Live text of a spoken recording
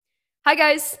Hi,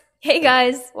 guys. Hey,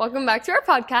 guys. Welcome back to our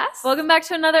podcast. Welcome back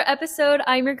to another episode.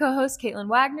 I'm your co-host, Caitlin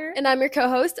Wagner. And I'm your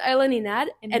co-host, Isla Ninad.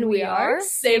 And we are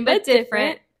Same But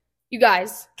Different. You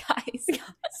guys, Guys.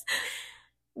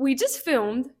 we just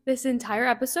filmed this entire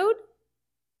episode.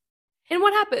 And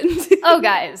what happened? Oh,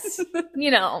 guys. It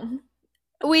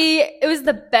was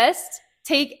the best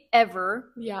take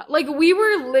ever. Yeah. Like, we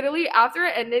were literally, after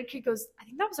it ended, Kate goes, I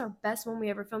think that was our best one we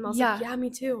ever filmed. I was like, yeah, me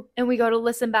too. And we go to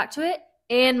listen back to it.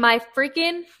 And my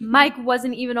freaking mic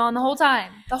wasn't even on the whole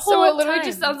time. So it literally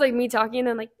just sounds like me talking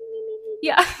and like,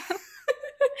 yeah.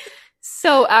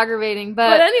 So aggravating.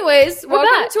 But anyways,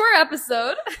 welcome back to our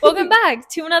episode. Welcome back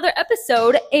to another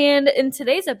episode. And in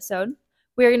today's episode,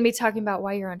 we're going to be talking about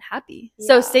why you're unhappy. Yeah.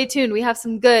 So stay tuned. We have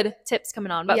some good tips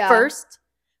coming on. But first,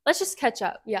 let's just catch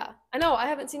up. Yeah. I know. I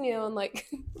haven't seen you in like,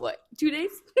 what, 2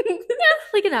 days? Yeah,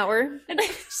 like an hour.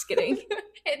 Just kidding.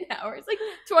 An hour. It's like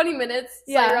 20 minutes.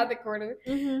 Yeah. Around the corner.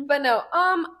 Mm-hmm. But no,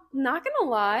 not gonna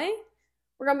lie.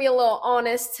 We're gonna be a little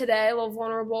honest today, a little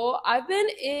vulnerable. I've been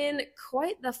in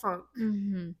quite the funk.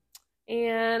 Mm-hmm.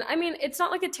 And I mean, it's not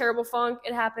like a terrible funk.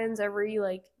 It happens every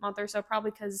like month or so,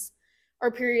 probably because our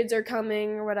periods are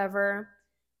coming or whatever.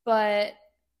 But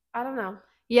I don't know.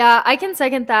 Yeah, I can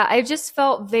second that. I just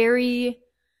felt very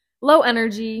low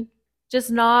energy,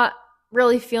 just not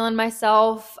really feeling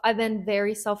myself. I've been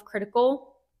very self-critical.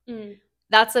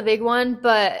 That's a big one.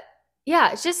 But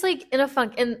yeah, it's just like in a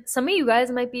funk. And some of you guys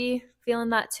might be feeling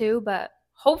that too, but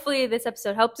hopefully this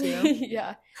episode helps you.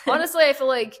 Yeah. Honestly, I feel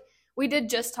like we did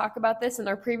just talk about this in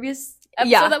our previous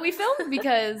episode that we filmed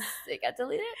because it got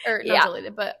deleted. Or not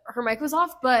deleted, but her mic was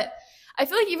off. But I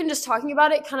feel like even just talking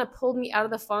about it kind of pulled me out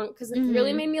of the funk because it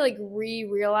really made me like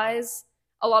realize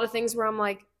a lot of things where I'm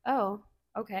like, oh,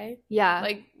 okay. Yeah.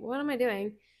 Like, what am I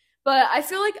doing? But I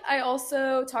feel like I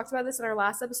also talked about this in our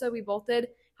last episode we both did,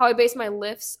 how I based my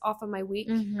lifts off of my week.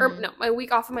 Or no, my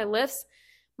week off of my lifts.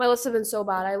 My lifts have been so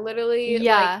bad. I literally,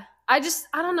 I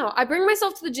don't know. I bring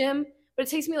myself to the gym, but it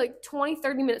takes me like 20,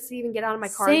 30 minutes to even get out of my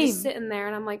car. I'm just sitting there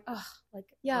and I'm like, ugh, like,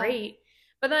 great.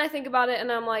 But then I think about it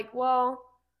and I'm like, well,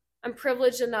 I'm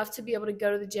privileged enough to be able to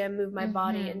go to the gym, move my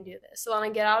body, and do this. So then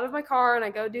I get out of my car and I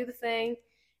go do the thing.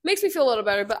 Makes me feel a little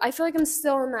better, but I feel like I'm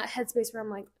still in that headspace where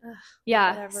I'm like, ugh,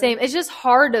 whatever. Same. It's just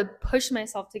hard to push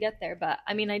myself to get there, but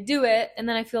I mean, I do it and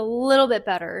then I feel a little bit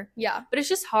better. Yeah. But it's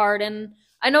just hard, and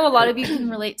I know a lot of you can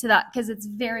relate to that because it's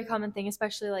a very common thing,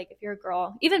 especially like if you're a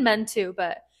girl, even men too,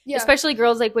 but especially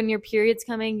girls, like when your period's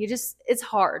coming, it's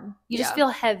hard. You just feel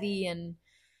heavy and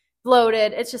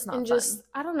bloated. It's just not fun.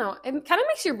 I don't know. It kind of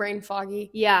makes your brain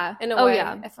foggy. Yeah. In a way.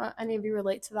 Yeah. If any of you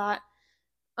relate to that.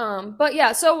 But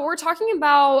yeah, so we're talking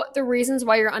about the reasons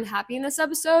why you're unhappy in this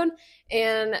episode,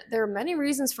 and there are many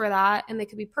reasons for that, and they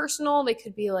could be personal, they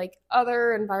could be like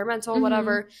other, environmental,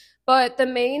 whatever, but the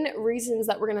main reasons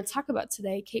that we're going to talk about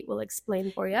today, Kate will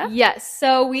explain for you. Yes,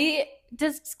 so we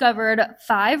discovered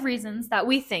 5 reasons that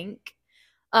we think.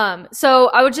 So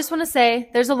I would just want to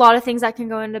say there's a lot of things that can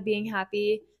go into being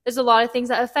happy. There's a lot of things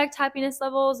that affect happiness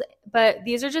levels, but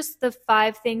these are just the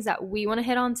 5 things that we want to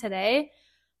hit on today.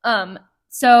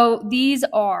 So these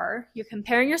are: you're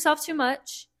comparing yourself too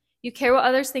much, you care what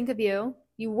others think of you,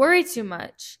 you worry too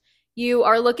much, you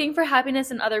are looking for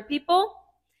happiness in other people,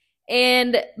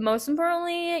 and most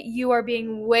importantly, you are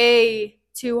being way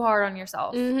too hard on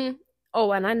yourself.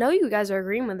 Oh, and I know you guys are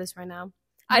agreeing with this right now.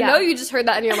 I know you just heard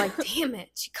that and you're like, damn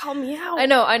it, she called me out.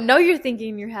 I know you're thinking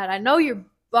in your head. I know you're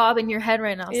bobbing your head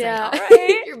right now. Yeah. Saying, all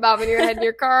right. You're bobbing your head in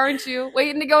your car, aren't you?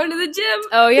 Waiting to go into the gym.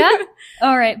 Oh, yeah?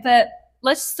 All right, but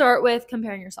let's start with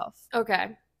comparing yourself. Okay.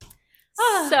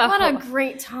 So, what a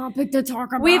great topic to talk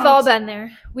about. We've all been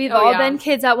there. We've all been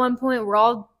kids at one point. We're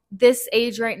all this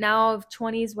age right now of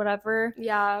 20s, whatever.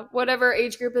 Yeah, whatever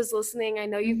age group is listening. I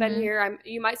know you've been here.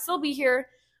 You might still be here,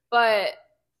 but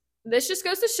this just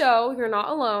goes to show you're not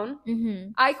alone.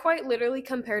 I quite literally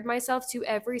compared myself to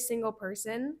every single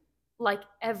person, like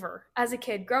ever, as a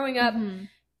kid growing up.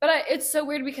 But it's so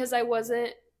weird because I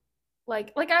wasn't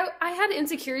like I had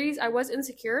insecurities. I was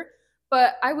insecure,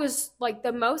 but I was like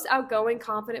the most outgoing,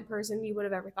 confident person you would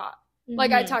have ever thought.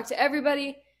 Like I talked to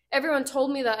everybody. Everyone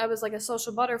told me that I was like a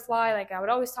social butterfly. Like I would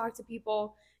always talk to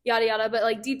people, yada yada. But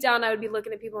like deep down, I would be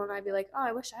looking at people and I'd be like, oh,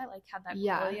 I wish I like had that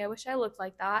quality. I wish I looked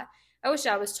like that. I wish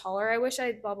I was taller. I wish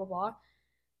I blah blah blah.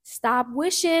 Stop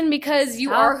wishing, because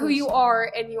you are who you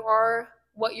are and you are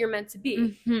what you're meant to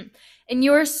be. And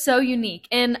you're so unique.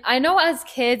 And I know as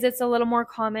kids it's a little more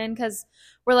common because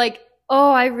we're like,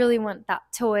 oh, I really want that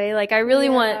toy. Like I really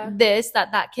want this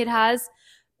that kid has.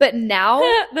 But now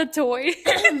the toy.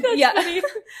 yeah.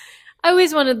 I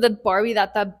always wanted the Barbie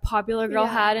that the popular girl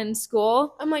had in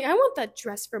school. I'm like, I want that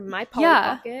dress from my Polly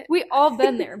Pocket. We all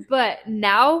been there. But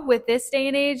now, with this day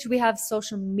and age, we have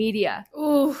social media.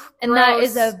 Ooh, and that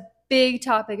is a big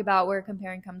topic about where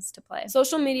comparing comes to play.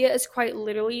 Social media is quite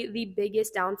literally the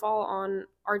biggest downfall on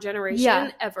our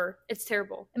generation ever. It's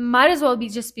terrible. It might as well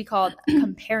just be called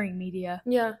comparing media.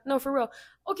 Yeah, no, for real.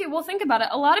 Okay, well, think about it.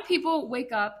 A lot of people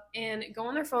wake up and go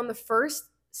on their phone the first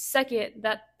second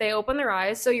that they open their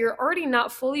eyes. So you're already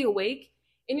not fully awake,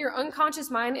 and your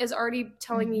unconscious mind is already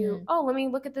telling you, oh, let me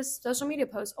look at this social media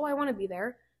post. Oh, I want to be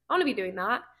there. I want to be doing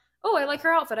that. Oh, I like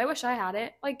her outfit. I wish I had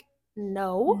it. Like,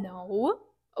 no.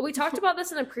 We talked about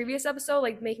this in a previous episode,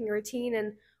 like making a routine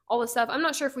and all this stuff. I'm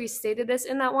not sure if we stated this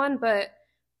in that one, but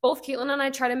both Caitlin and I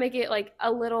try to make it like a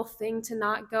little thing to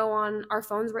not go on our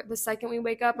phones the second we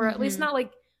wake up, or at least not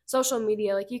like social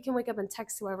media. Like, you can wake up and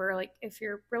text whoever, like if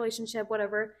your relationship,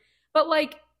 whatever. But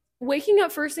like waking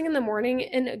up first thing in the morning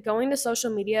and going to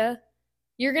social media,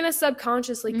 you're going to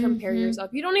subconsciously compare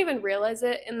yourself. You don't even realize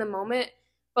it in the moment,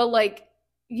 but like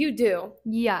you do.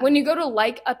 Yeah. When you go to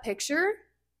like a picture,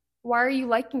 why are you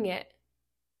liking it?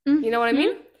 You know what I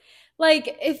mean?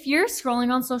 Like, if you're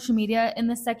scrolling on social media and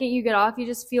the second you get off, you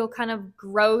just feel kind of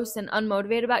gross and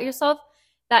unmotivated about yourself,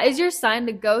 that is your sign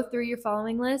to go through your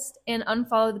following list and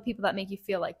unfollow the people that make you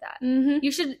feel like that.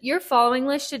 Your following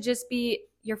list should just be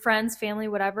your friends, family,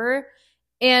 whatever,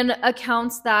 and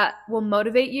accounts that will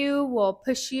motivate you, will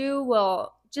push you,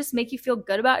 will just make you feel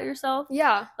good about yourself.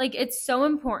 Yeah. Like, it's so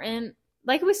important,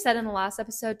 like we said in the last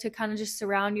episode, to kind of just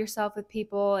surround yourself with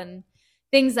people and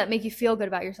things that make you feel good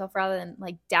about yourself rather than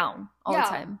like down all the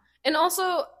time. And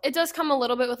also, it does come a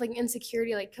little bit with like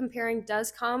insecurity. Like, comparing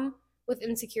does come with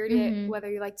insecurity, whether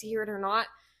you like to hear it or not.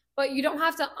 But you don't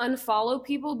have to unfollow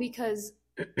people because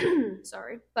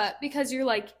because you're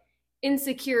like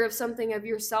insecure of something of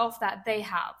yourself that they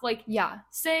have. Like,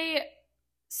 say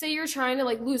you're trying to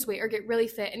like lose weight or get really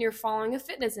fit and you're following a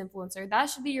fitness influencer. That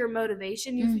should be your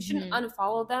motivation. You shouldn't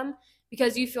unfollow them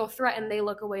because you feel threatened they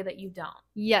look a way that you don't.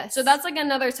 Yes. So that's like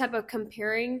another type of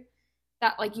comparing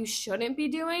that like you shouldn't be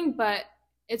doing, but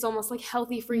it's almost like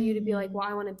healthy for you to be like, well,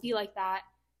 I want to be like that.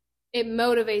 It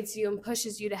motivates you and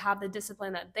pushes you to have the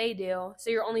discipline that they do. So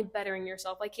you're only bettering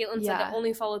yourself. Like Caitlin said, to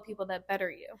only follow people that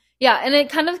better you. Yeah, and it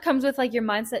kind of comes with like your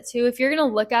mindset too. If you're going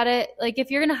to look at it, like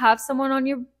if you're going to have someone on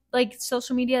your like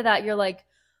social media that you're like,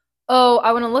 oh,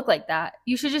 I want to look like that,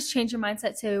 you should just change your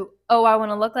mindset to, oh, I want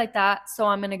to look like that, so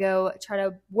I'm going to go try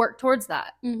to work towards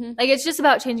that. Like, it's just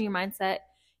about changing your mindset.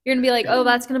 You're going to be like, oh,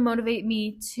 that's going to motivate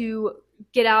me to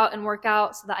get out and work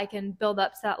out so that I can build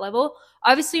up to that level.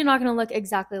 Obviously, you're not going to look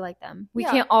exactly like them.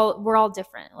 We're all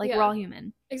different. Like, we're all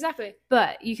human. Exactly.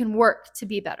 But you can work to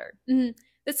be better.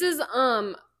 This is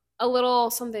a little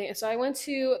something. So I went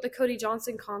to the Cody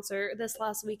Johnson concert this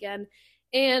last weekend.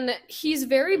 And he's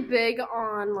very big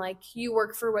on, like, you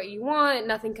work for what you want.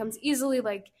 Nothing comes easily.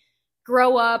 Like,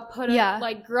 grow up,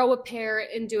 grow a pair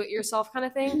and do it yourself kind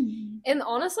of thing. And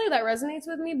honestly, that resonates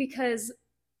with me because,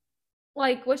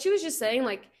 like, what she was just saying,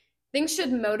 like, things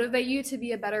should motivate you to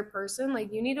be a better person.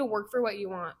 Like, you need to work for what you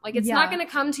want. Like, it's not going to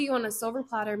come to you on a silver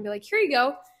platter and be like, here you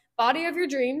go, body of your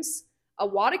dreams, a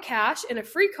wad of cash, and a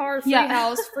free car, free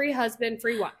house, free husband,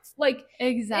 free wife. Like,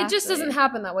 it just doesn't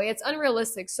happen that way. It's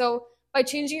unrealistic. So by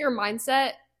changing your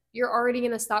mindset, you're already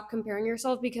going to stop comparing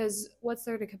yourself because what's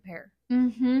there to compare?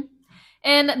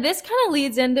 And this kind of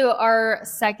leads into our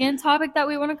second topic that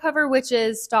we want to cover, which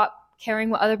is stop caring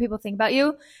what other people think about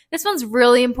you. This one's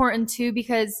really important too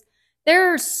because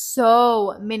there are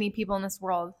so many people in this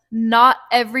world. Not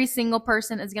every single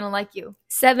person is going to like you.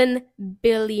 7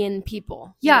 billion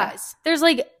people. Yeah. There's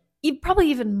like probably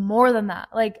even more than that,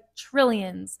 like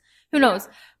trillions. Who knows?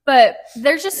 But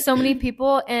there's just so many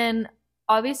people, and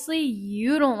obviously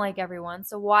you don't like everyone.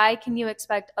 So why can you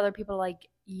expect other people to like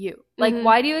you? Like,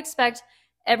 why do you expect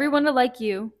everyone to like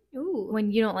you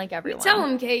when you don't like everyone? You tell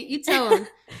them, Kate. You tell them.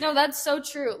 No, that's so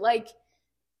true. Like,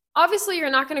 obviously you're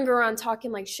not going to go around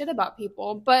talking like shit about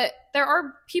people, but there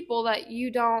are people that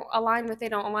you don't align with. They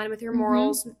don't align with your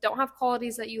morals, don't have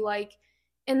qualities that you like,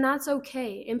 and that's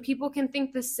okay. And people can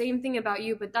think the same thing about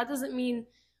you, but that doesn't mean,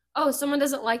 oh, someone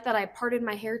doesn't like that I parted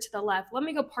my hair to the left. Let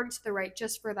me go part it to the right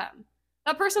just for them.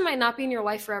 That person might not be in your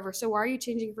life forever, so why are you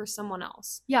changing for someone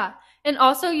else? Yeah, and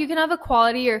also you can have a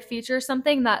quality or a feature or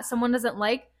something that someone doesn't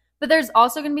like, but there's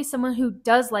also going to be someone who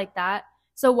does like that.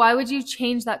 So why would you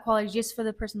change that quality just for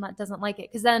the person that doesn't like it?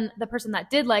 Because then the person that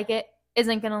did like it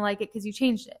isn't going to like it because you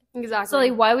changed it. Exactly. So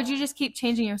like, why would you just keep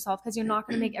changing yourself? Because you're not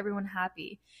going to make everyone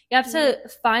happy. You have to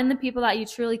find the people that you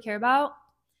truly care about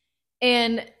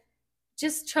and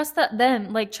just trust them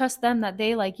that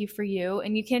they like you for you.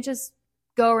 And you can't just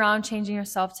go around changing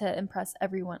yourself to impress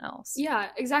everyone else. Yeah,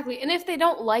 exactly. And if they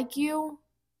don't like you,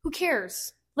 who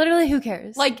cares? Literally, who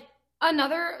cares? Like,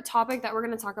 another topic that we're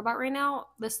going to talk about right now,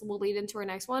 this will lead into our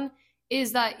next one,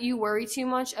 is that you worry too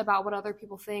much about what other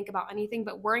people think about anything,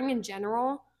 but worrying in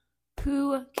general,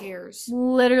 who cares?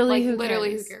 Literally, who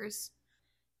cares?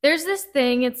 There's this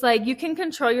thing, it's like you can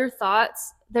control your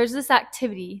thoughts. There's this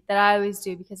activity that I always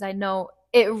do because I know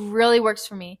it really works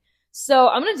for me. So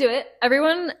I'm going to do it.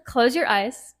 Everyone close your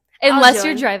eyes. Unless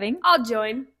you're driving. I'll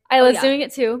join. I was doing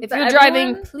it too. If you're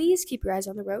driving, please keep your eyes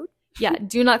on the road. Yeah,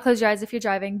 do not close your eyes if you're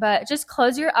driving, but just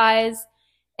close your eyes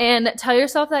and tell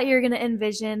yourself that you're going to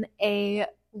envision a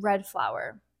red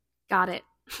flower. Got it.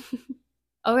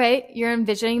 Okay, you're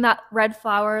envisioning that red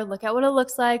flower. Look at what it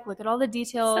looks like. Look at all the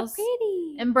details. So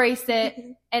pretty. Embrace it.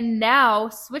 And now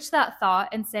switch that thought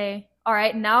and say, all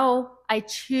right, now I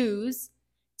choose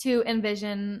to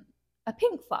envision a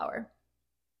pink flower.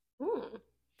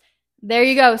 There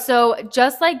you go. So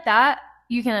just like that,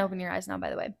 you can open your eyes now, by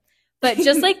the way. But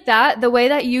just like that, the way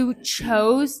that you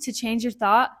chose to change your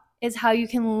thought is how you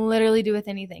can literally do with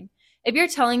anything. If you're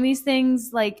telling these things,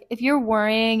 like if you're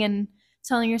worrying and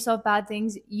telling yourself bad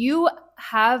things, you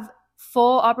have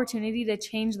full opportunity to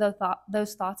change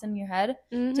those thoughts in your head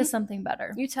to something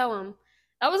better. You tell them.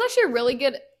 That was actually a really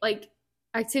good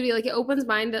activity. Like, it opens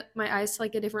my eyes to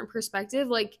like a different perspective.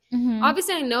 Like,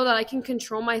 obviously I know that I can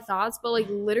control my thoughts, but like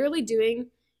literally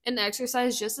doing an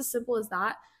exercise just as simple as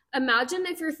that. Imagine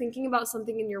if you're thinking about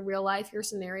something in your real life, your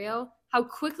scenario, how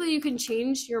quickly you can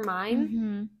change your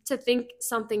mind to think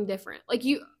something different.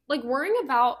 Like, worrying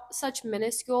about such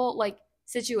minuscule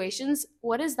situations,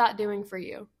 what is that doing for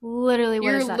you? Literally,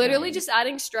 you're literally just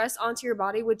adding stress onto your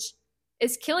body, which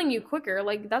is killing you quicker.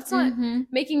 Like, that's not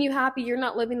making you happy. You're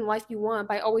not living the life you want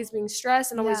by always being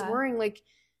stressed and always worrying. Like,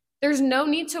 there's no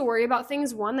need to worry about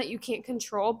things, one, that you can't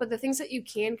control, but the things that you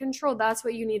can control, that's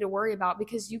what you need to worry about,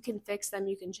 because you can fix them,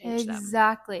 you can change them.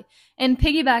 Exactly. And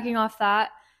piggybacking off that,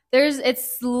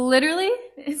 it's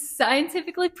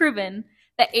scientifically proven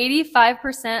that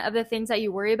 85% of the things that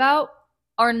you worry about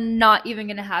are not even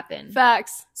going to happen.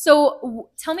 Facts.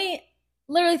 So tell me,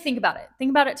 literally think about it.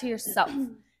 Think about it to yourself.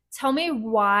 Tell me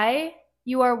why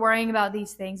you are worrying about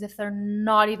these things if they're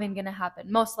not even going to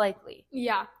happen, most likely.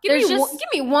 Yeah. Give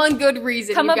me one good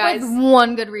reason, Come you up guys. with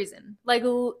one good reason. Like,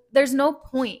 there's no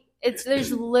point.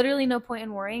 There's literally no point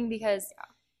in worrying, because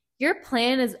your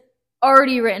plan is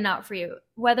already written out for you.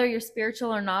 Whether you're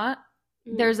spiritual or not,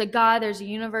 there's a God, there's a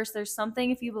universe, there's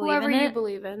something, if you believe in it. Whoever you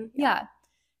believe in. Yeah.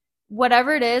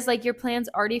 Whatever it is, like, your plan's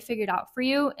already figured out for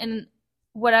you, and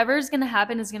whatever's going to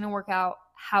happen is going to work out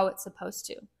how it's supposed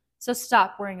to. So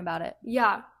stop worrying about it.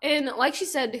 Yeah. And like she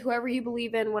said, whoever you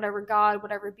believe in, whatever God,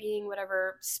 whatever being,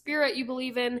 whatever spirit you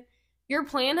believe in, your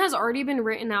plan has already been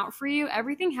written out for you.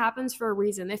 Everything happens for a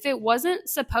reason. If it wasn't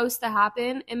supposed to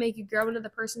happen and make you grow into the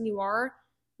person you are,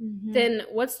 then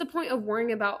what's the point of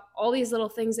worrying about all these little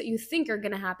things that you think are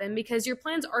going to happen? Because your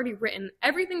plan's already written.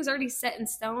 Everything's already set in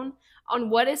stone on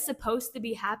what is supposed to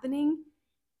be happening.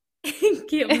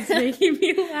 Caitlin's making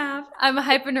me laugh. I'm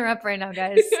hyping her up right now,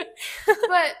 guys.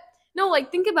 But no,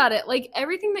 like, think about it. Like,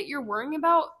 everything that you're worrying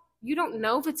about, you don't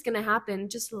know if it's going to happen.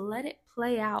 Just let it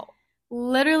play out.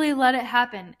 Literally let it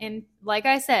happen. And like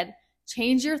I said,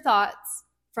 change your thoughts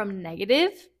from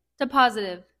negative to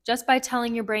positive just by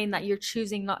telling your brain that you're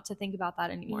choosing not to think about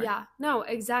that anymore. Yeah, no,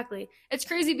 exactly. It's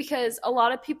crazy because a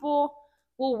lot of people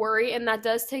will worry, and that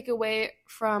does take away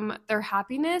from their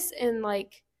happiness and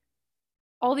like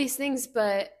all these things,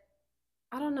 but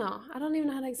I don't know. I don't even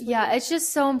know how to explain it. It's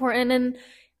just so important. And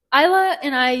Isla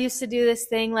and I used to do this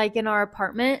thing like in our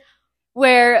apartment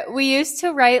where we used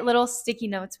to write little sticky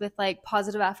notes with like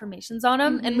positive affirmations on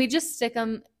them, and we just stick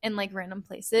them in like random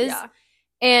places. Yeah.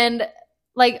 And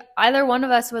like either one of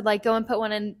us would like go and put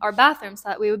one in our bathroom so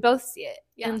that we would both see it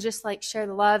and just like share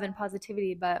the love and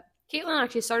positivity. But Caitlin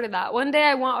actually started that. One day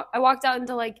I walked out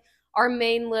into like our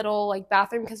main little like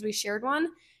bathroom because we shared one,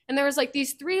 and there was like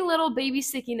these 3 little baby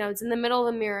sticky notes in the middle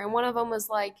of the mirror, and one of them was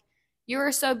like, "You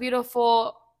are so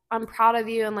beautiful, I'm proud of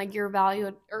you," and like, "You're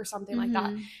valued," or something like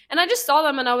that. And I just saw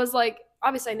them and I was like,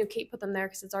 obviously I knew Kate put them there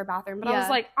because it's our bathroom, but I was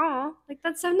like, "Oh, like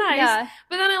that's so nice." Yeah.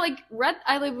 But then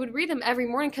I would read them every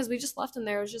morning because we just left them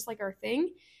there. It was just like our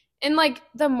thing. And like,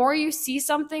 the more you see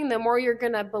something, the more you're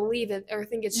gonna believe it or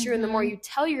think it's true, and the more you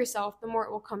tell yourself, the more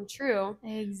it will come true.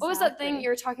 Exactly. What was that thing you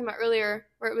were talking about earlier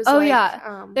where it was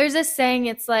there's this saying,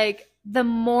 it's like, the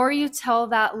more you tell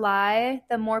that lie,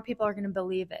 the more people are gonna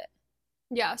believe it.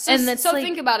 Yeah. So like,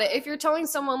 think about it. If you're telling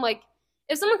someone, like,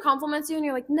 if someone compliments you and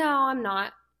you're like, "No, I'm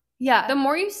not." Yeah. The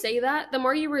more you say that, the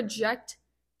more you reject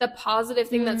the positive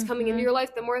thing that's coming into your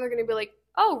life, the more they're going to be like,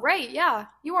 oh, right, yeah,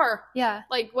 you are. Yeah.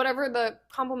 Like, whatever the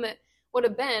compliment would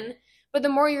have been. But the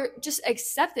more you're just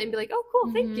accept it and be like, oh,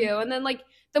 cool, thank you. And then, like,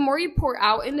 the more you pour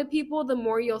out into people, the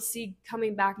more you'll see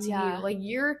coming back to you. Like,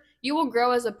 you will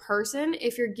grow as a person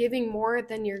if you're giving more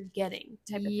than you're getting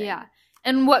type of thing. Yeah.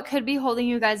 And what could be holding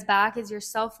you guys back is your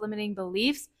self-limiting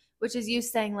beliefs, which is you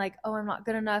saying like, oh, I'm not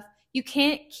good enough. You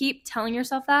can't keep telling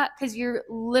yourself that because you're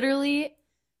literally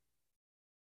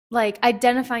like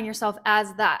identifying yourself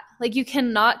as that. Like you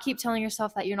cannot keep telling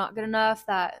yourself that you're not good enough,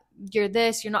 that you're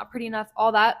this, you're not pretty enough,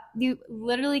 all that. You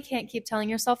literally can't keep telling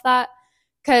yourself that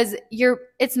because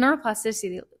it's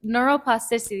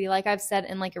neuroplasticity, like I've said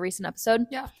in like a recent episode.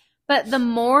 Yeah. But the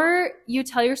more you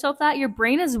tell yourself that, your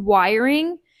brain is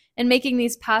wiring and making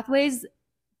these pathways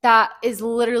that is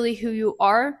literally who you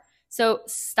are. So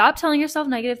stop telling yourself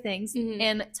negative things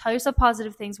and tell yourself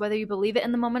positive things, whether you believe it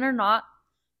in the moment or not,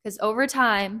 because over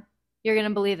time, you're going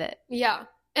to believe it. Yeah.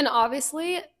 And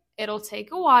obviously, it'll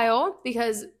take a while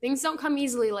because things don't come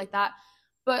easily like that.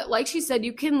 But like she said,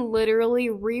 you can literally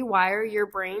rewire your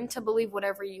brain to believe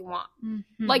whatever you want.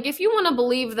 Like if you want to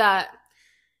believe that,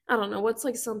 I don't know, what's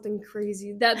like something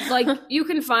crazy that like you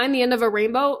can find the end of a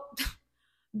rainbow,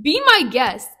 be my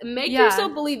guest. Make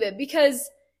yourself believe it, because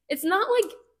it's not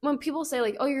like when people say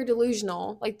like, oh, you're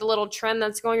delusional, like the little trend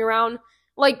that's going around.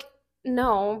 Like,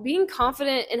 no, being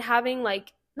confident and having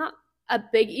like not a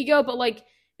big ego, but like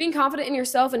being confident in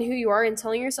yourself and who you are and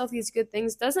telling yourself these good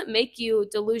things doesn't make you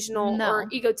delusional or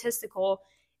egotistical.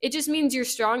 It just means you're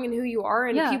strong in who you are,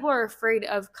 and people are afraid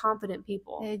of confident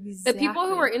people. Exactly. The people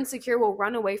who are insecure will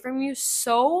run away from you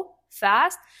so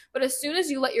fast, but as soon as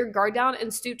you let your guard down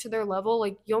and stoop to their level,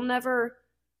 like you'll never,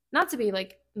 not to be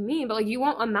like mean, but like you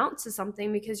won't amount to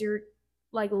something because you're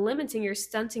like you're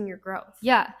stunting your growth.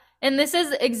 Yeah. And this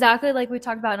is exactly like we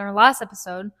talked about in our last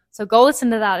episode. So go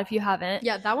listen to that if you haven't.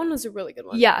 Yeah, that one was a really good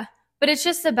one. Yeah. But it's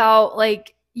just about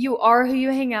like you are who you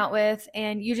hang out with,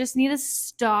 and you just need to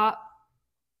stop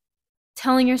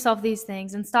telling yourself these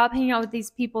things and stop hanging out with these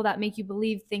people that make you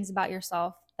believe things about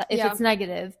yourself. If it's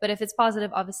negative, but if it's positive,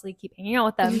 obviously keep hanging out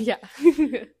with them. Yeah.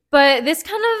 But this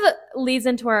kind of leads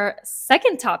into our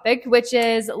second topic, which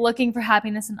is looking for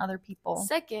happiness in other people.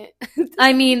 Second.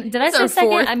 I mean, did I say second?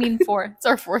 Fourth. I mean fourth. It's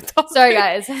our fourth topic. Sorry,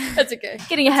 guys. That's okay.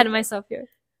 Getting ahead of myself here.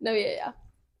 No, yeah.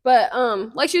 But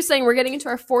like she was saying, we're getting into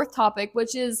our fourth topic,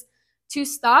 which is to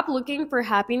stop looking for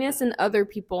happiness in other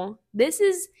people. This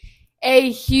is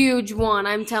a huge one,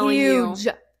 I'm telling you.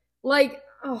 Like,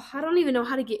 oh, I don't even know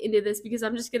how to get into this because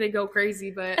I'm just going to go crazy,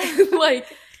 but like,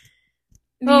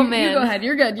 oh man. You go ahead.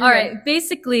 You're good. All right.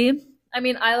 Basically, I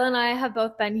mean, Isla and I have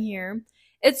both been here.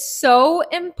 It's so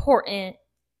important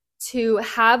to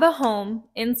have a home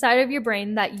inside of your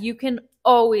brain that you can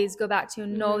always go back to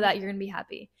and know that you're going to be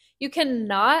happy. You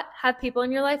cannot have people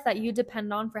in your life that you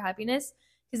depend on for happiness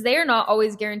because they are not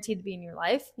always guaranteed to be in your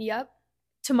life. Yep.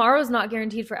 Tomorrow is not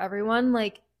guaranteed for everyone.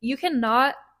 Like, you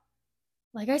cannot,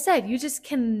 like I said, you just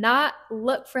cannot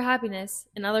look for happiness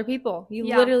in other people. You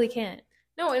literally can't.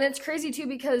 No, and it's crazy too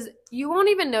because you won't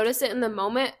even notice it in the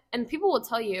moment, and people will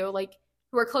tell you, like,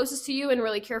 who are closest to you and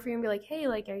really care for you and be like, hey,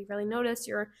 like, I really noticed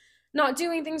you're not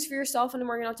doing things for yourself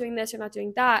anymore. You're not doing this. You're not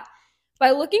doing that.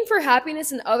 By looking for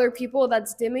happiness in other people,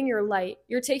 that's dimming your light.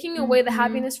 You're taking away the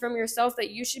happiness from yourself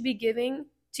that you should be giving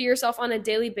to yourself on a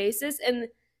daily basis and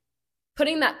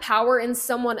putting that power in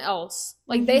someone else.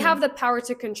 Like, they have the power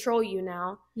to control you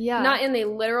now. Yeah. Not in a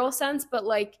literal sense, but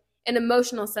like an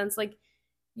emotional sense. Like,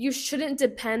 you shouldn't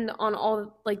depend on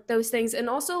all like those things. And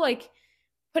also, like,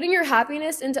 putting your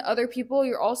happiness into other people,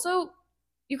 you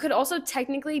could also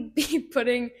technically be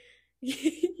putting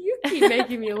you keep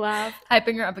making me laugh.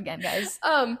 Hyping her up again, guys.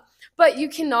 But you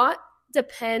cannot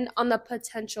depend on the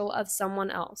potential of someone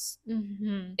else.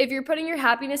 If you're putting your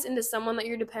happiness into someone that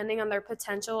you're depending on their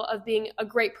potential of being a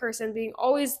great person, being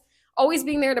always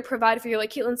being there to provide for you,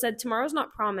 like Caitlin said, tomorrow's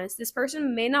not promised. This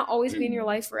person may not always be in your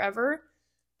life forever,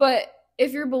 but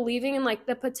if you're believing in like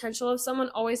the potential of someone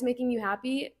always making you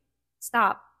happy,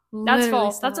 stop. That's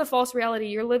false. That's a false reality.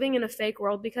 You're living in a fake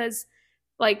world because,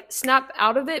 like, snap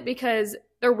out of it, because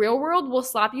the real world will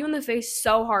slap you in the face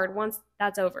so hard once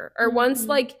that's over. Or once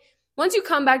you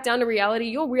come back down to reality,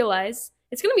 you'll realize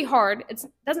it's going to be hard. It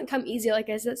doesn't come easy, like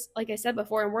I said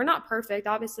before, and we're not perfect.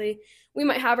 Obviously, we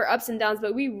might have our ups and downs,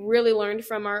 but we really learned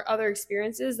from our other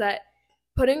experiences that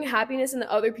putting happiness in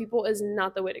other people is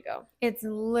not the way to go. It's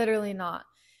literally not.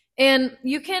 And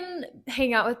you can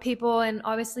hang out with people and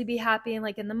obviously be happy and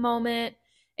like in the moment,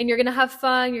 and you're going to have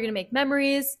fun, you're going to make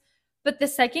memories. But the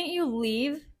second you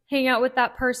leave, hang out with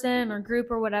that person or group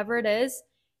or whatever it is,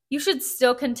 you should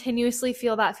still continuously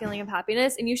feel that feeling of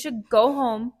happiness, and you should go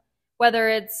home whether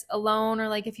it's alone or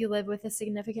like if you live with a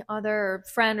significant other or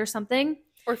friend or something.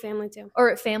 Or family too.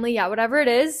 Or family, yeah, whatever it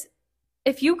is.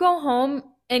 If you go home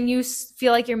and you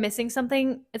feel like you're missing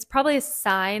something, it's probably a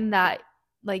sign that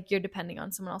like you're depending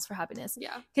on someone else for happiness.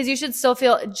 Yeah. Because you should still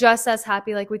feel just as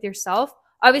happy like with yourself.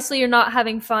 Obviously, you're not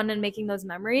having fun and making those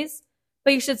memories,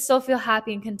 but you should still feel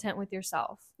happy and content with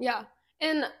yourself. Yeah.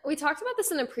 And we talked about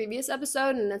this in a previous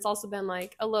episode, and it's also been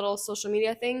like a little social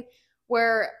media thing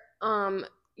where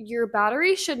your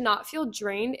battery should not feel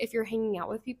drained if you're hanging out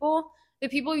with people. The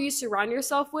people you surround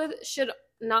yourself with should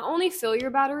not only fill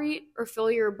your battery or fill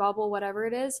your bubble, whatever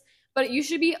it is, but you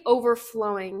should be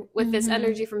overflowing with this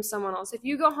energy from someone else. If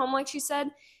you go home, like she said,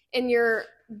 and you're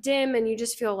dim and you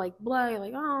just feel like blah, you're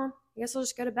like, oh, I guess I'll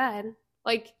just go to bed.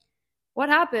 Like, what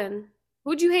happened?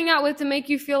 Who'd you hang out with to make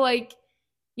you feel like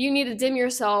you need to dim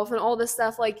yourself and all this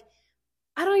stuff? Like,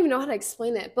 I don't even know how to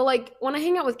explain it. But like when I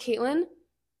hang out with Caitlin,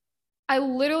 I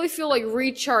literally feel like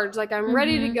recharged. Like I'm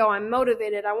ready to go. I'm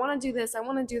motivated. I want to do this. I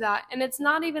want to do that. And it's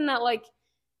not even that like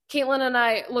Caitlin and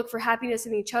I look for happiness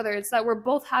in each other. It's that we're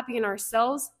both happy in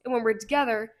ourselves. And when we're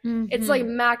together, it's like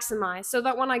maximized. So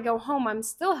that when I go home, I'm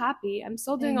still happy. I'm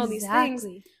still doing all these things.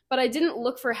 But I didn't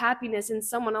look for happiness in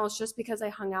someone else just because I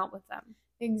hung out with them.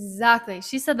 Exactly.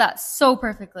 She said that so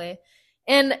perfectly.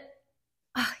 And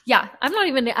yeah, I'm not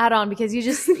even to add on because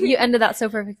you ended that so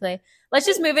perfectly. Let's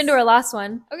just move into our last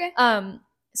one. Okay.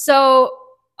 So,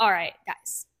 all right,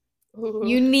 guys. Ooh.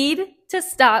 You need to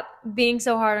stop being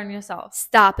so hard on yourself.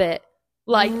 Stop it.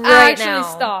 Like, right actually now.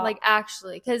 Stop. Like,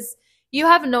 actually. Because you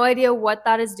have no idea what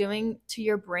that is doing to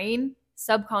your brain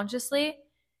subconsciously.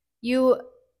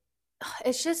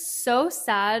 It's just so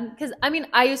sad. Because, I mean,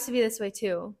 I used to be this way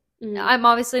too. I'm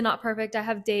obviously not perfect. I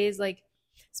have days like,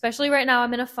 especially right now,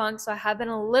 I'm in a funk, so I have been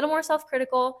a little more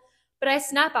self-critical, but I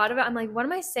snap out of it. I'm like, what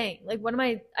am I saying? Like, what am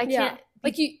I can't.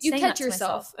 Like, you catch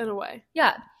yourself in a way.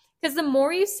 Yeah. Because the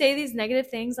more you say these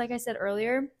negative things, like I said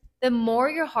earlier, the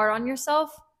more you're hard on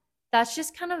yourself, that's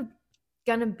just kind of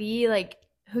going to be, like,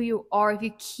 who you are if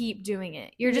you keep doing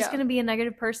it. You're just going to be a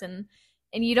negative person,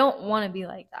 and you don't want to be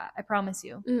like that. I promise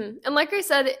you. Mm-hmm. And like I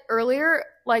said earlier,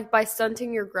 like, by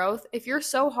stunting your growth, if you're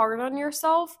so hard on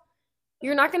yourself,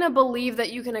 you're not going to believe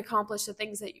that you can accomplish the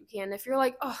things that you can. If you're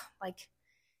like, oh, like,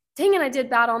 dang it, I did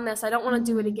bad on this. I don't want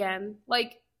to do it again.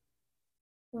 Like,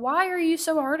 why are you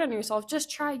so hard on yourself? Just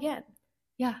try again.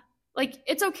 Yeah. Like,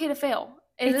 it's okay to fail.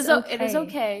 It is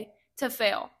okay to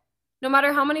fail. No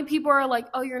matter how many people are like,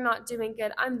 oh, you're not doing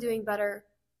good. I'm doing better.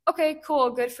 Okay, cool.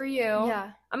 Good for you.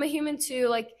 Yeah. I'm a human too.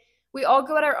 Like, we all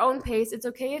go at our own pace. It's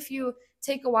okay if you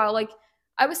take a while. Like,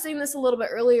 I was saying this a little bit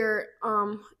earlier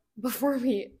before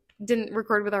we didn't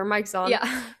record with our mics on.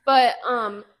 Yeah. But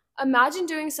imagine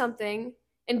doing something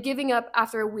and giving up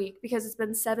after a week because it's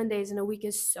been 7 days and a week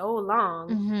is so long.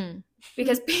 Mm-hmm.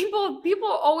 Because people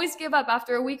always give up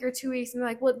after a week or 2 weeks and they're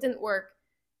like, well, it didn't work.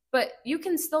 But you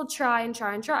can still try and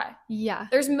try and try. Yeah.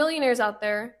 There's millionaires out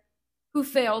there who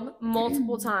failed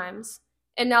multiple times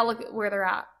and now look at where they're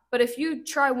at. But if you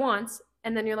try once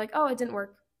and then you're like, oh, it didn't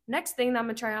work. Next thing that I'm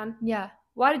going to try on. Yeah.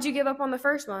 Why did you give up on the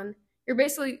first one? You're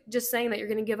basically just saying that you're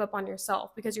going to give up on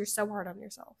yourself because you're so hard on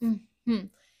yourself. Mm-hmm.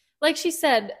 Like she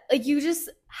said, like you just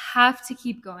have to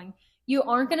keep going. You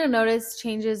aren't going to notice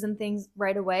changes and things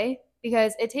right away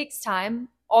because it takes time.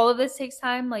 All of this takes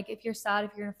time. Like if you're sad,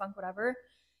 if you're in a funk, whatever,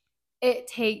 it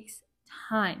takes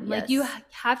time. Yes. Like you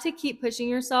have to keep pushing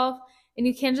yourself and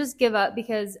you can't just give up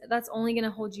because that's only going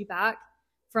to hold you back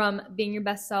from being your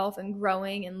best self and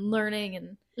growing and learning.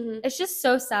 And it's just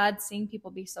so sad seeing people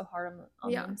be so hard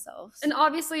on themselves. And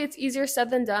obviously it's easier said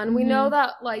than done. We know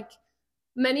that like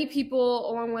many people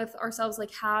along with ourselves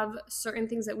like have certain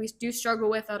things that we do struggle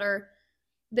with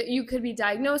that you could be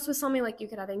diagnosed with something, like you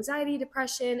could have anxiety,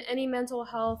 depression, any mental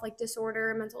health like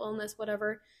disorder, mental illness,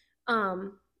 whatever.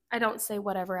 I don't say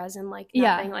whatever as in like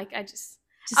nothing. Like I just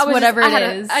whatever it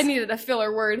is. I needed a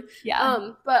filler word. Yeah.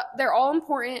 But they're all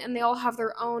important and they all have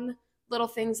their own little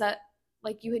things that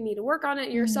like you would need to work on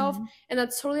it yourself. And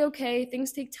that's totally okay.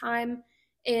 Things take time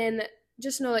and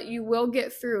just know that you will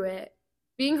get through it.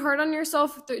 Being hard on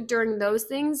yourself during those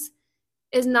things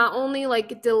is not only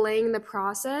like delaying the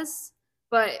process,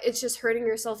 but it's just hurting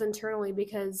yourself internally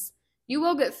because you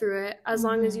will get through it as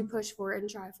long as you push for it and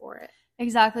try for it.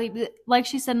 Exactly. Like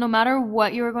she said, no matter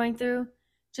what you are going through,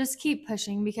 just keep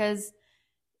pushing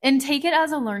and take it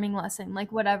as a learning lesson.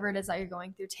 Like whatever it is that you're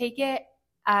going through, take it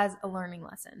as a learning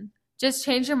lesson. Just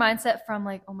change your mindset from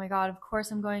like, oh my God, of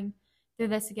course I'm going through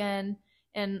this again.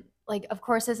 And like, of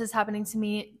course this is happening to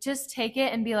me. Just take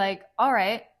it and be like, all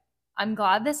right, I'm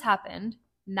glad this happened.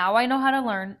 Now I know how to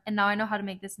learn and now I know how to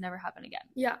make this never happen again.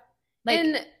 Yeah. Like,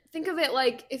 and think of it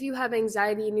like if you have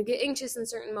anxiety and you get anxious in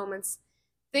certain moments,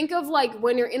 think of like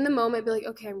when you're in the moment, be like,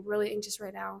 okay, I'm really anxious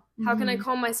right now. How can I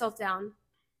calm myself down?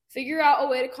 Figure out a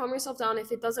way to calm yourself down.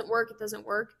 If it doesn't work, it doesn't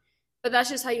work. But that's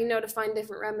just how you know to find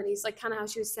different remedies. Like kind of how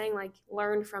she was saying, like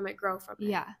learn from it, grow from it.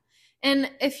 Yeah. And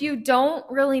if you don't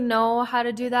really know how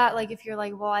to do that, like if you're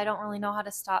like, well, I don't really know how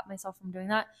to stop myself from doing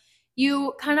that,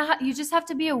 you kind of you just have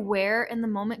to be aware in the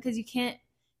moment, because you can't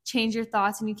change your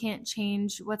thoughts and you can't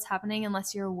change what's happening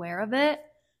unless you're aware of it.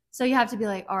 So you have to be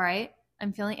like, all right,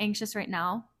 I'm feeling anxious right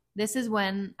now. This is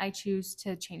when I choose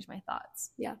to change my thoughts.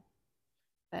 Yeah.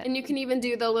 And you can even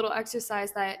do the little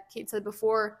exercise that Kate said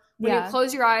before. When you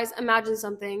close your eyes, imagine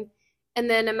something, and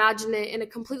then imagine it in a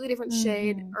completely different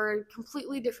shade or a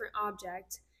completely different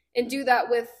object. And do that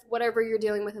with whatever you're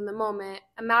dealing with in the moment.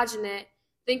 Imagine it.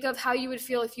 Think of how you would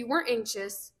feel if you weren't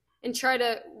anxious, and try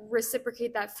to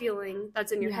reciprocate that feeling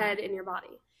that's in your head and your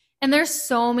body. And there's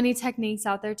so many techniques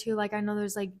out there too. Like I know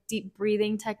there's like deep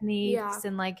breathing techniques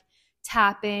and like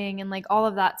tapping and like all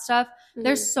of that stuff.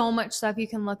 There's so much stuff you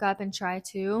can look up and try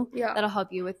too that'll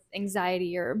help you with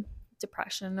anxiety or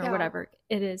depression or whatever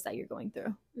it is that you're going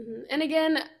through. And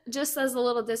again, just as a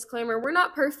little disclaimer, we're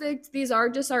not perfect. These are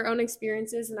just our own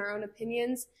experiences and our own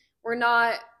opinions. We're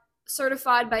not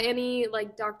certified by any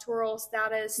like doctoral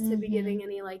status to be giving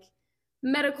any like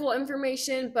medical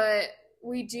information, but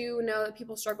we do know that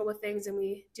people struggle with things, and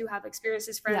we do have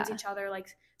experiences, friends, each other,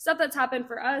 like stuff that's happened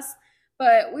for us.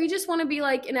 But we just want to be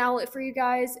like an outlet for you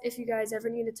guys. If you guys ever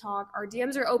need to talk, our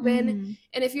DMs are open.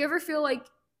 And if you ever feel like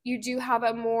you do have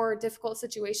a more difficult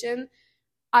situation,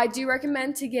 I do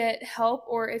recommend to get help,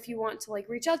 or if you want to like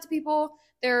reach out to people,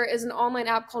 there is an online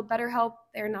app called BetterHelp.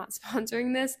 They're not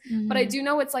sponsoring this, but I do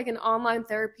know it's like an online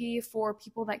therapy for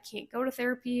people that can't go to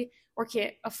therapy or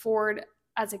can't afford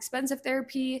as expensive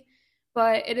therapy,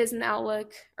 but it is an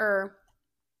outlet.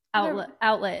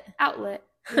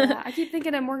 Yeah, I keep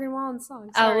thinking of Morgan Wallen's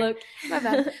song. Sorry. Outlook. My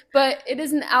bad. But it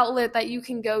is an outlet that you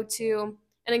can go to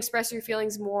and express your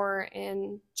feelings more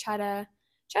and try to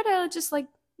just like,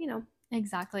 you know.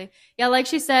 Exactly. Yeah, like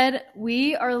she said,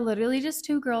 we are literally just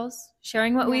two girls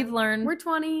sharing what we've learned. We're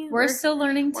 20. We're still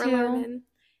learning too.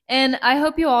 And I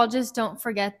hope you all just don't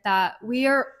forget that we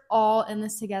are all in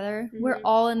this together. We're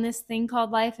all in this thing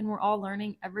called life, and we're all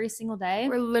learning every single day.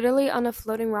 We're literally on a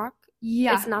floating rock.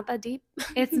 Yeah. It's not that deep.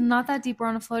 It's not that deep. We're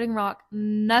on a floating rock.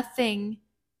 Nothing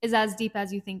is as deep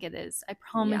as you think it is. I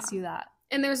promise you that.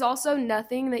 And there's also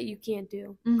nothing that you can't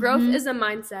do. Growth is a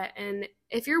mindset. And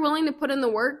if you're willing to put in the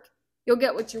work, you'll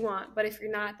get what you want. But if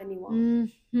you're not, then you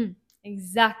won't.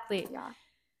 Exactly. Yeah.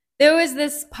 There was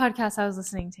this podcast I was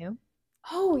listening to.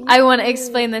 Oh, yeah. I want to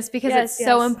explain this because it's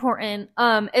so important.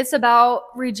 It's about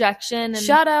rejection. And,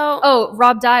 shout out. Oh,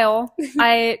 Rob Dial.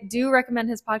 I do recommend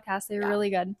his podcast. They're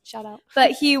really good. Shout out.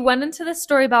 But he went into this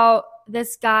story about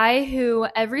this guy who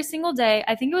every single day,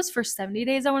 I think it was for 70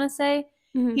 days, I want to say,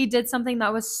 he did something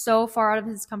that was so far out of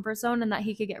his comfort zone and that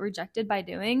he could get rejected by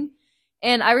doing.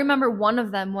 And I remember one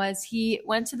of them was he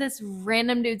went to this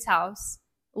random dude's house,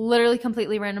 literally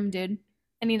completely random dude,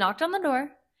 and he knocked on the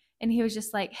door. And he was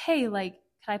just like, hey, like,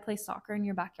 can I play soccer in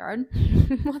your backyard?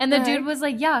 And the dude was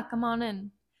like, yeah, come on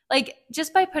in. Like,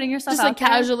 just by putting yourself out there. Just like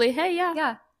casually, hey, yeah.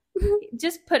 Yeah.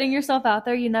 Just putting yourself out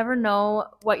there. You never know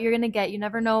what you're going to get. You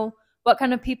never know what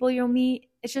kind of people you'll meet.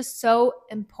 It's just so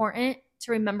important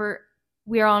to remember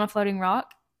we are on a floating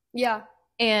rock. Yeah.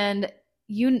 And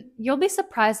you'll be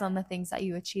surprised on the things that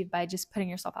you achieve by just putting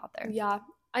yourself out there. Yeah.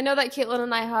 I know that Caitlin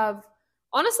and I have,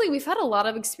 honestly, we've had a lot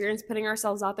of experience putting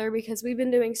ourselves out there because we've been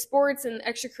doing sports and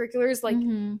extracurriculars like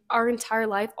our entire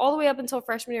life, all the way up until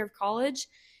freshman year of college.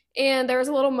 And there was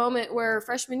a little moment where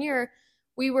freshman year,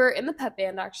 we were in the pep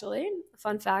band, actually.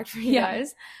 Fun fact for you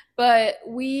guys. But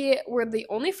we were the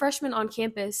only freshmen on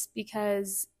campus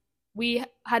because we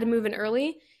had to move in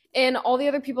early. And all the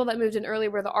other people that moved in early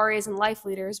were the RAs and life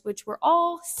leaders, which were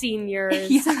all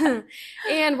seniors.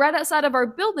 And right outside of our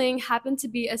building happened to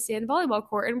be a sand volleyball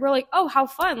court. And we're like, oh, how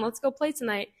fun. Let's go play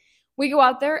tonight. We go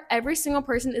out there. Every single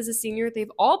person is a senior.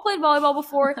 They've all played volleyball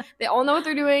before. They all know what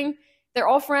they're doing. They're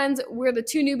all friends. We're the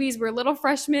two newbies. We're little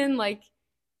freshmen. Like,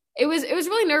 it was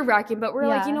really nerve-wracking, but we're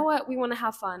like, you know what? We want to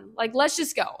have fun. Like, let's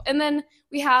just go. And then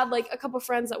we had, like, a couple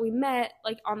friends that we met,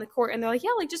 like, on the court, and they're like,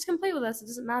 yeah, like, just come play with us. It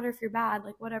doesn't matter if you're bad,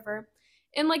 like, whatever.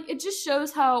 And, like, it just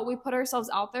shows how we put ourselves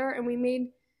out there, and we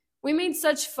made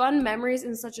such fun memories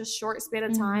in such a short span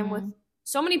of time with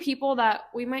so many people that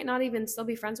we might not even still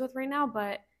be friends with right now,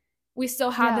 but we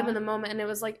still had them in the moment, and it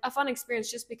was, like, a fun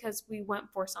experience just because we went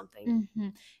for something.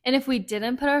 And if we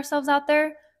didn't put ourselves out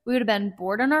there, we would have been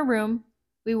bored in our room.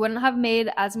 We wouldn't have made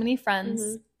as many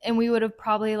friends, and we would have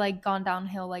probably, like, gone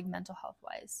downhill, like, mental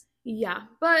health-wise. Yeah,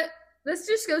 but this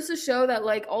just goes to show that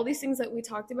like all these things that we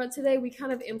talked about today, we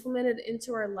kind of implemented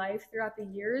into our life throughout the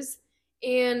years.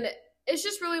 And it's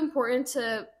just really important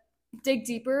to dig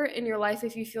deeper in your life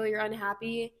if you feel you're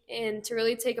unhappy and to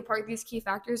really take apart these key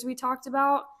factors we talked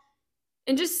about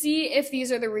and just see if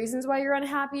these are the reasons why you're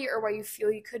unhappy or why you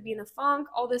feel you could be in a funk,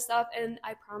 all this stuff. And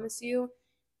I promise you,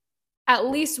 at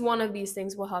least one of these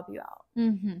things will help you out.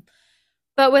 Mm-hmm.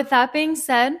 But with that being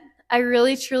said, I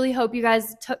really, truly hope you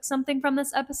guys took something from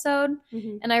this episode.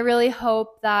 Mm-hmm. And I really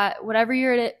hope that whatever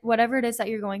it is that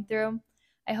you're going through,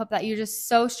 I hope that you're just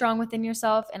so strong within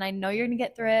yourself. And I know you're going to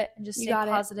get through it and just stay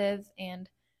positive. And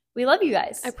we love you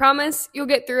guys. I promise you'll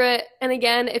get through it. And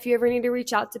again, if you ever need to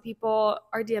reach out to people,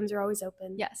 our DMs are always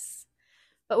open. Yes.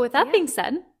 But with that being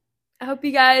said, I hope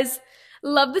you guys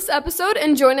love this episode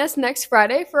and join us next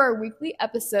Friday for our weekly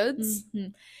episodes. Mm-hmm.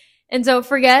 And don't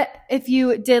forget, if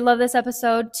you did love this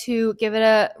episode, to give it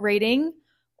a rating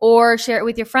or share it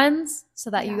with your friends so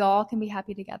that you all can be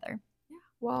happy together. Yeah.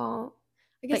 Well,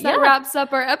 I guess that wraps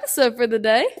up our episode for the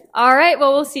day. All right.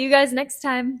 Well, we'll see you guys next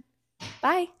time.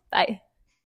 Bye. Bye.